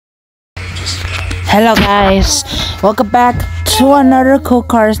Hello guys, welcome back to another Cool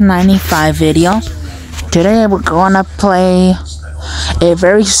Cars 95 video. Today we're gonna play a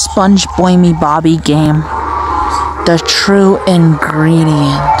very spongebob game, The True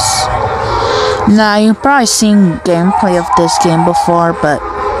Ingredients. Now you've probably seen gameplay of this game before, but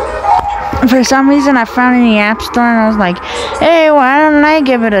for some reason I found it in the App Store and I was like, hey, why don't I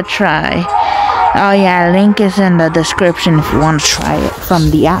give it a try? Oh yeah, link is in the description if you want to try it from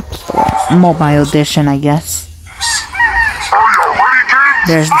the App Store. Mobile edition, I guess.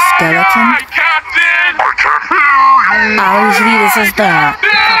 There's the skeleton. Obviously, this is the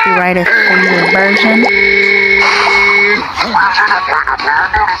copyrighted version.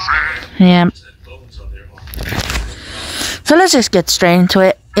 Yeah. So let's just get straight into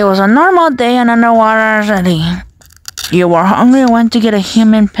it. It was a normal day in underwater city. You were hungry and went to get a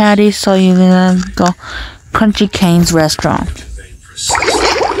human patty, so you go Crunchy Cane's restaurant.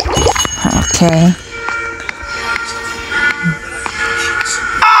 Okay.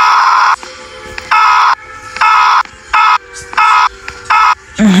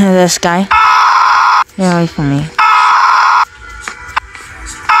 This guy. Get away from me.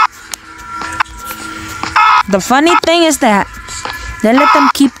 The funny thing is that they let them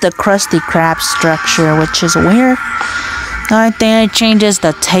keep the Krusty Krab structure, which is weird. The only thing that changes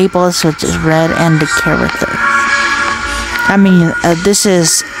the tables, which is red, and the character. I mean, this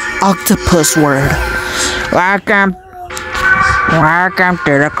is octopus word. Welcome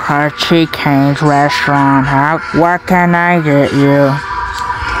to the Crunchy Cane's restaurant. What can I get you?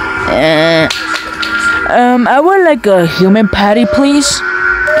 I would like a human patty, please.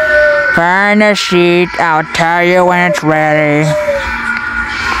 Find a seat. I'll tell you when it's ready.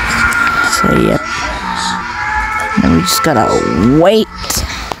 So, yep. And we just gotta wait.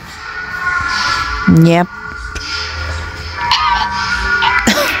 Yep.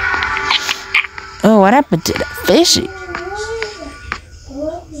 Oh, what happened to the fishy?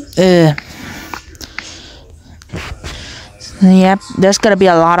 Yep, there's gonna be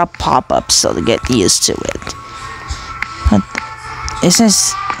a lot of pop-ups, so to get used to it. But this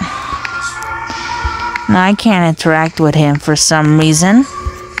is... No, I can't interact with him for some reason.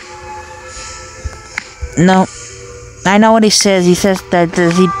 No. I know what he says. He says that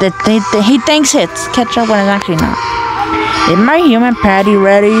he thinks it's ketchup when it's actually not. Is my human patty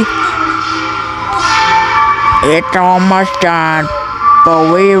ready? It's almost done,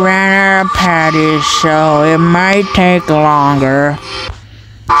 but we ran out of patties, so it might take longer.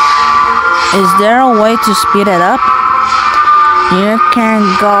 Is there a way to speed it up? You can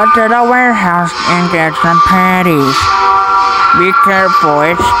go to the warehouse and get some patties. Be careful,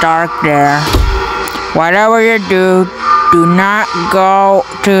 it's dark there. Whatever you do, do not go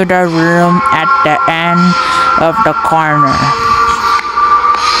to the room at the end of the corner.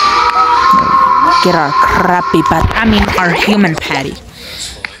 Get our crappy patty. I mean, our human patty.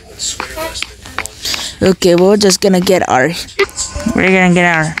 Okay, we're just gonna get our... We're gonna get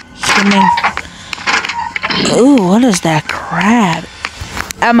our human... Ooh, what is that crab?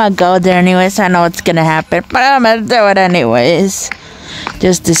 I'm gonna go there anyways. I know what's gonna happen, but I'm gonna do it anyways.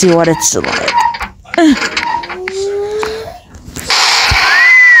 Just to see what it's like.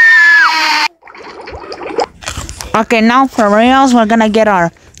 Okay, now for reals, we're gonna get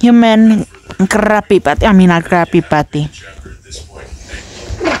our human crappy patty. I mean, our crappy patty.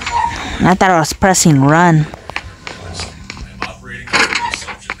 I thought I was pressing run.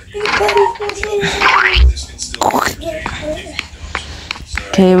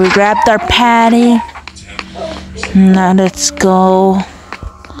 Okay, we grabbed our patty. Now let's go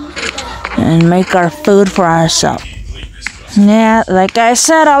and make our food for ourselves. Yeah, like I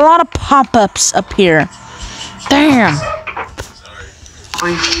said, a lot of pop-ups appear. Damn.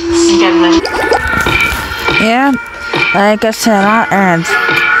 Yeah, like I said, our ads.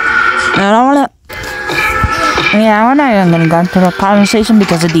 Yeah, we're not even gonna go into the conversation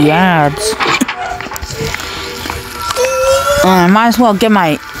because of the ads. I might as well get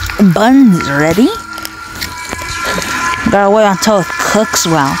my buns ready. Gotta wait until it cooks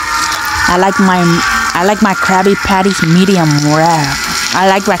well. I like my Krabby Patties medium rare. I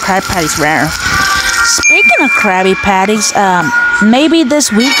like my Krabby Patties rare. Speaking of Krabby Patties, maybe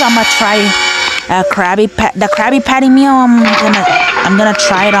this week I'm gonna try the Krabby Patty meal. I'm gonna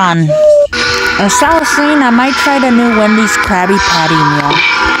try it on. So I was saying I might try the new Wendy's Krabby Patty meal.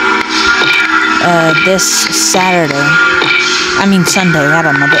 This Saturday. I mean Sunday. I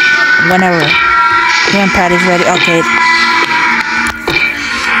don't know, but whenever. Human patty's ready. Okay.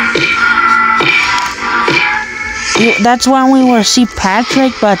 That's when we will see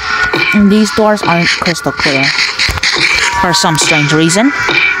Patrick, but these doors aren't crystal clear for some strange reason.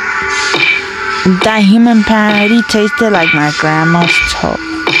 That human patty tasted like my grandma's toast.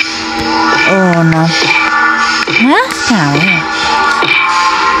 Oh no. That's kind of weird.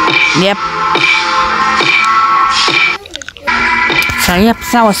 Yep. So yep,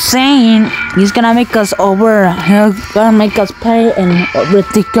 so I was saying, he's gonna make us pay a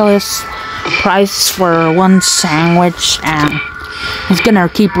ridiculous price for one sandwich, and he's gonna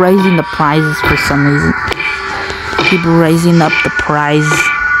keep raising the prices for some reason. Keep raising up the price.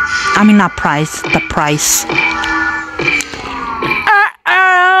 I mean, not price, the price.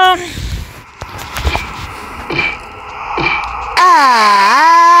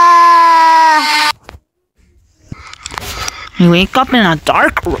 You wake up in a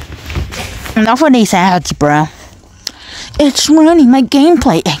dark room. Enough of these ads, bro. It's ruining my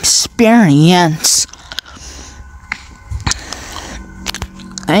gameplay experience.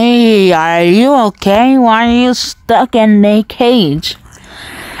 Hey, are you okay? Why are you stuck in a cage?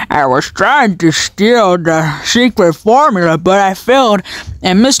 I was trying to steal the secret formula, but I failed,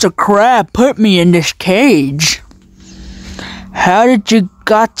 and Mr. Crab put me in this cage. How did you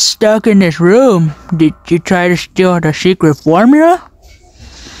got stuck in this room? Did you try to steal the secret formula?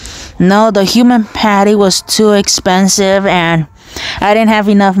 No, the human patty was too expensive, and I didn't have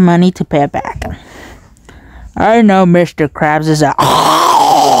enough money to pay it back. I know Mr. Krabs is a...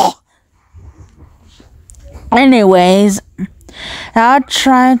 Anyways, I'll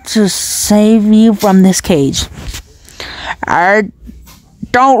try to save you from this cage. I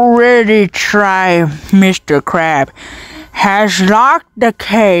don't really try, Mr. Crab has locked the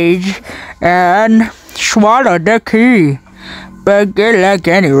cage and swallowed the key. But good luck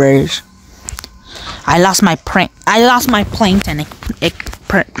anyways. I lost my plankton. I lost my plankton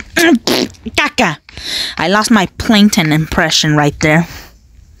impression right there.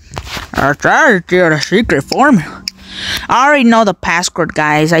 I tried to steal the secret formula. I already know the password,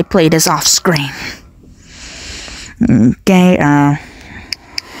 guys. I played this off screen. Okay,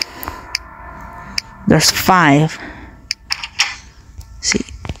 there's 5. See,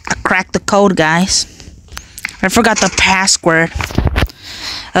 I cracked the code, guys. I forgot the password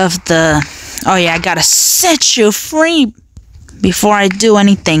of the... Oh yeah, I gotta set you free before I do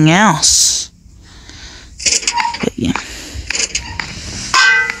anything else. But yeah.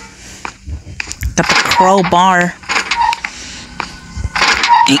 Got the crowbar.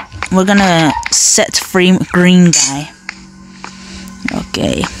 We're gonna set free green guy.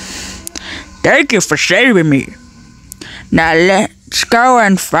 Okay. Thank you for saving me. Now let's go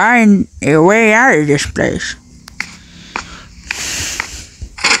and find a way out of this place.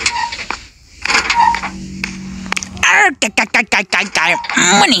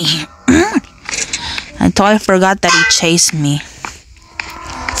 Money. I totally forgot that he chased me.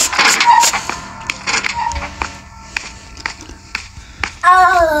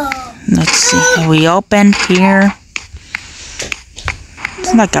 Let's see. We opened here.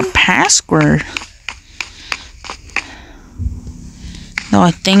 It's like a password. The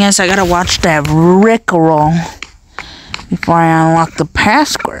only thing is, I gotta watch that Rickroll before I unlock the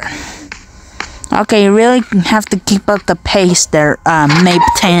password. Okay, you really have to keep up the pace there,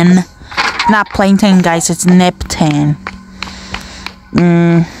 Nip10. Not Plankton, guys, it's Nip10.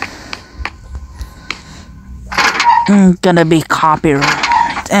 Gonna be copyright.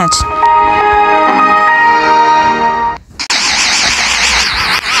 It's...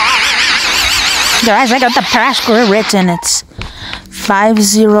 Guys, I got the password written. It's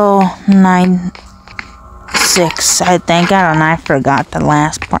 5096. I think. I don't know. I forgot the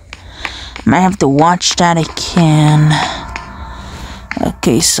last part. Might have to watch that again.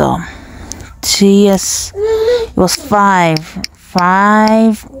 Okay, so TS, it was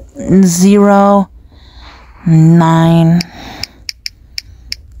 509.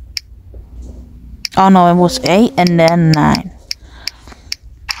 Oh no, it was 8 and then 9.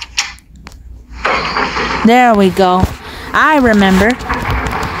 There we go. I remember. Oh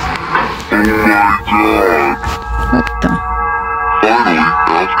my god. What the? Finally,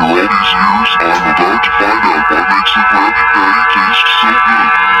 after all these years, I'm about to find out what makes the Krabby Patty taste so good.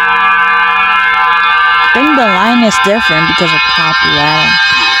 I think the line is different because of copyright.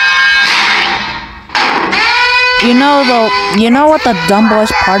 You know what the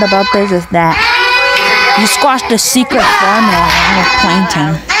dumbest part about this is that you squashed the secret formula with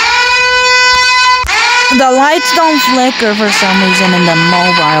Plankton. The lights don't flicker for some reason in the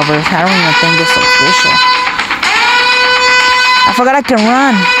mobile version. I don't even think it's official. I forgot I can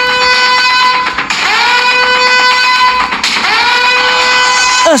run.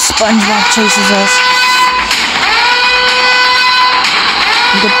 A SpongeBob chases us.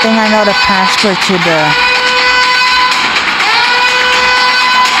 Good thing I know the password to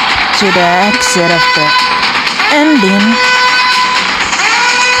to the exit of the ending.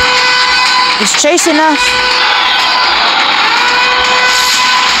 He's chasing us.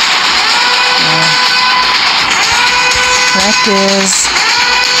 Shrek is...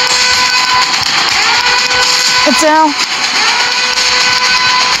 It's out.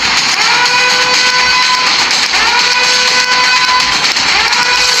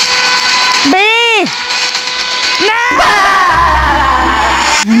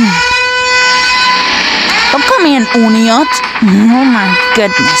 Don't come in, Uniot. Oh my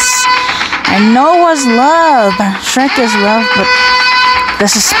goodness. I know it was love. Shrek is love, but the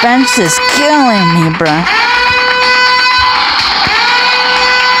suspense is killing me, bruh.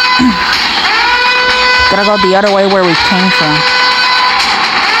 Gotta go the other way where we came from.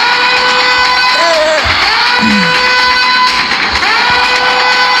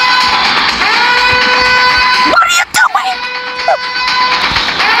 What are you doing?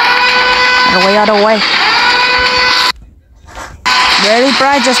 Other way. Really,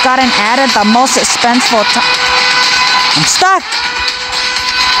 bro? I just got added the most suspenseful time. I'm stuck.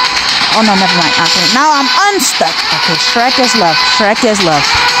 Oh no, never mind. Okay, now I'm unstuck. Okay, Shrek is love. Shrek is love.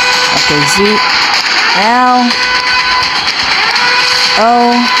 Okay, Z, L,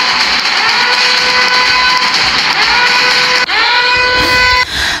 O.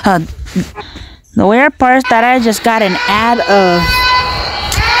 The weird part is that I just got an ad of...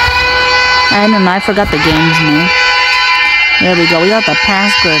 I don't know, I forgot the game's name. There we go, we got the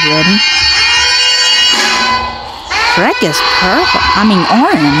password ready. Shrek is purple. I mean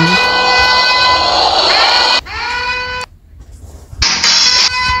orange.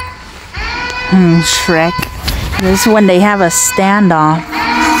 Shrek. This is when they have a standoff.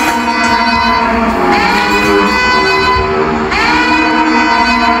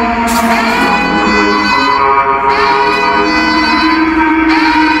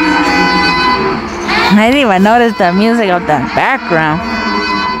 I didn't even notice the music of the background.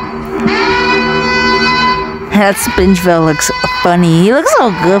 That Spongebob looks funny. He looks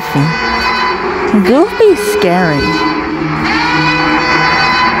so goofy. Goofy scary.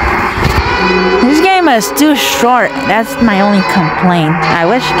 This game is too short. That's my only complaint. I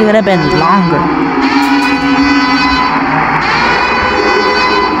wish it could have been longer.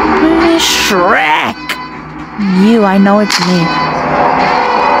 Shrek! You, I know it's me.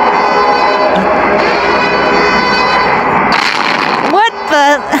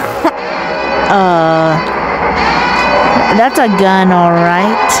 That's a gun,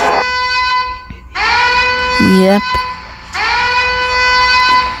 alright. Yep.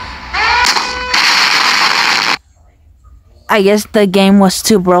 I guess the game was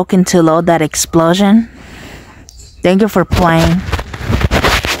too broken to load that explosion. Thank you for playing.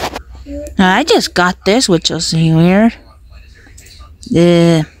 I just got this, which was weird.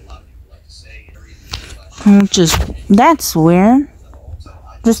 That's weird.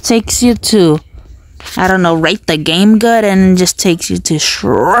 Just takes you to, I don't know, rate the game good, and just takes you to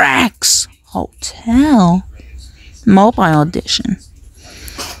Shrek's Hotel Mobile Edition.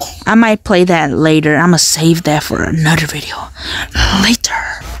 I might play that later. I'm gonna save that for another video later.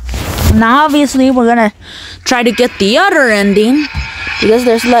 Now obviously we're gonna try to get the other ending, because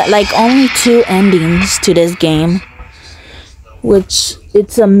there's like only 2 endings to this game, which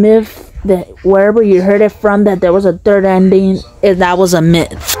it's a myth that wherever you heard it from that there was a 3rd ending, that was a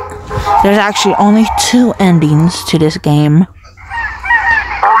myth. There's actually only 2 endings to this game.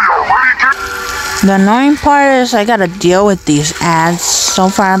 The annoying part is I gotta deal with these ads. So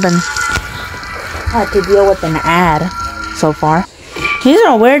far I've had to deal with an ad so far. Here's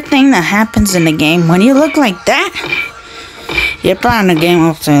a weird thing that happens in the game. When you look like that, you're playing the game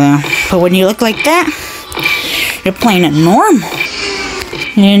upside down. But when you look like that, you're playing it normal.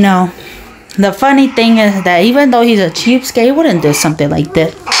 You know, the funny thing is that even though he's a cheapskate, he wouldn't do something like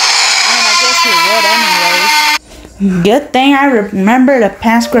this. I mean, I guess he would anyways. Good thing I remember the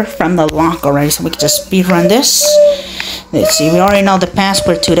password from the lock already, so we can just speedrun this. Let's see, we already know the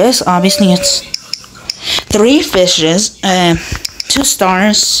password to this. Obviously, it's 3 fishes, 2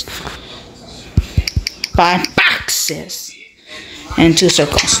 stars, 5 boxes, and 2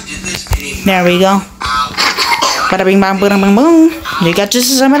 circles. There we go. Bada bing bang boom boom boom. You got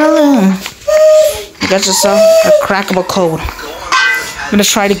yourself a balloon. You got yourself a crackable code. I'm gonna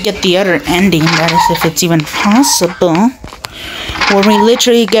try to get the other ending, that is if it's even possible, where we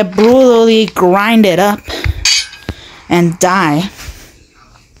literally get brutally grinded up and die.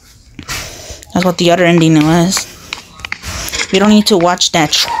 That's what the other ending was. You don't need to watch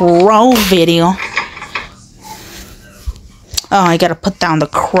that troll video. Oh, I gotta put down the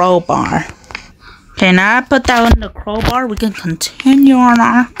crowbar. Okay, now I put down the crowbar, we can continue on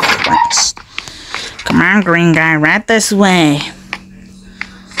our place. Come on, green guy, right this way.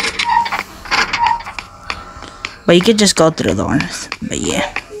 But you could just go through the doors. But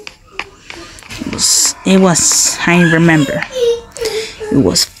yeah. It was, I remember. It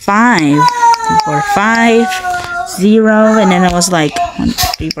was 5, 3, 4, 5, 0, and then it was like 1, 2,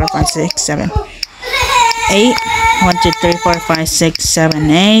 3, 4, 5, 6, 7, 8. 1, 2, 3, 4, 5, 6, 7,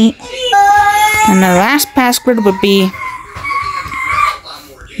 8. And the last password would be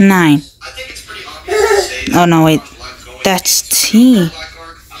 9. Oh no, wait. That's T.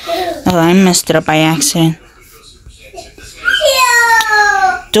 Oh, I messed it up by accident.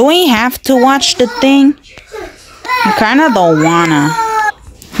 Do we have to watch the thing? I kinda don't wanna.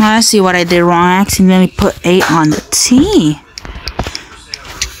 Let's see what I did wrong. I accidentally put 8 on the T.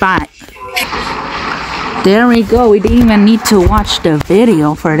 5. There we go. We didn't even need to watch the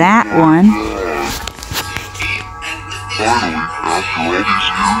video for that one. Finally, after all these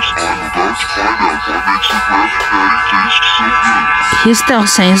years, I'm about to find out what makes the Krabby Patty taste so good. He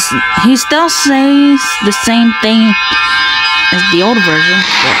still says the same thing as the old version.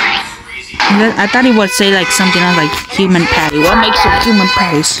 I thought he would say like something else like human patty. What makes a human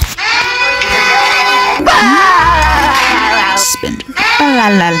patties? Spin.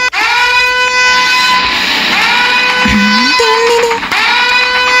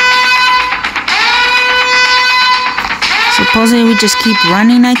 Supposedly we just keep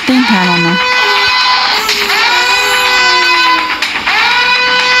running, I think. I don't know.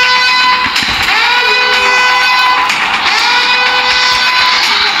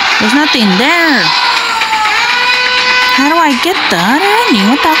 There's nothing there. How do I get the other ending?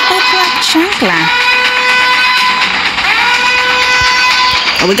 What the fuck, like chancla?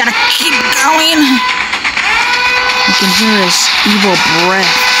 Oh, we gotta keep going. I can hear his evil breath.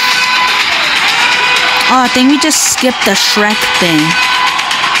 Oh, I think we just skipped the Shrek thing.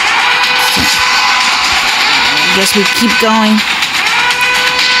 So, I guess we keep going.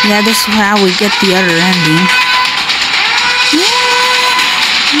 Yeah, this is how we get the other ending.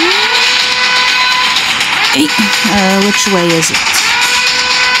 Which way is it?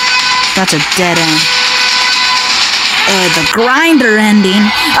 That's a dead end. The grinder ending.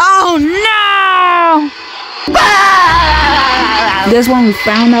 Oh no! This one we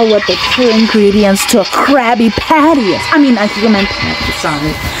found out what the true ingredients to a Krabby Patty is. I mean, a human patty,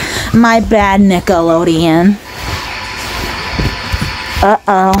 sorry. My bad, Nickelodeon.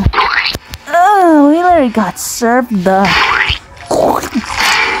 Uh-oh. Oh, we literally got served the...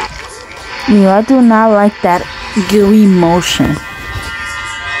 Yeah, I do not like that gooey motion.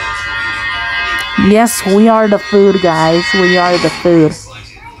 Yes, we are the food, guys. We are the food.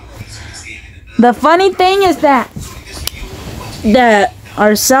 The funny thing is that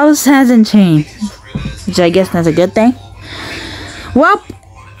our sauce hasn't changed, which I guess that's a good thing. Well,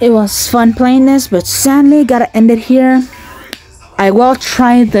 it was fun playing this, but sadly, gotta end it here. I will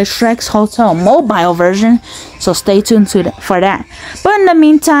try the Shrek's Hotel mobile version, so stay tuned for that. But in the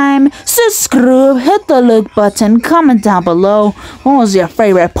meantime, subscribe, hit the like button, comment down below what was your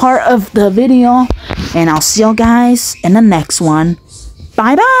favorite part of the video, and I'll see you guys in the next one.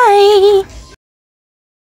 Bye bye!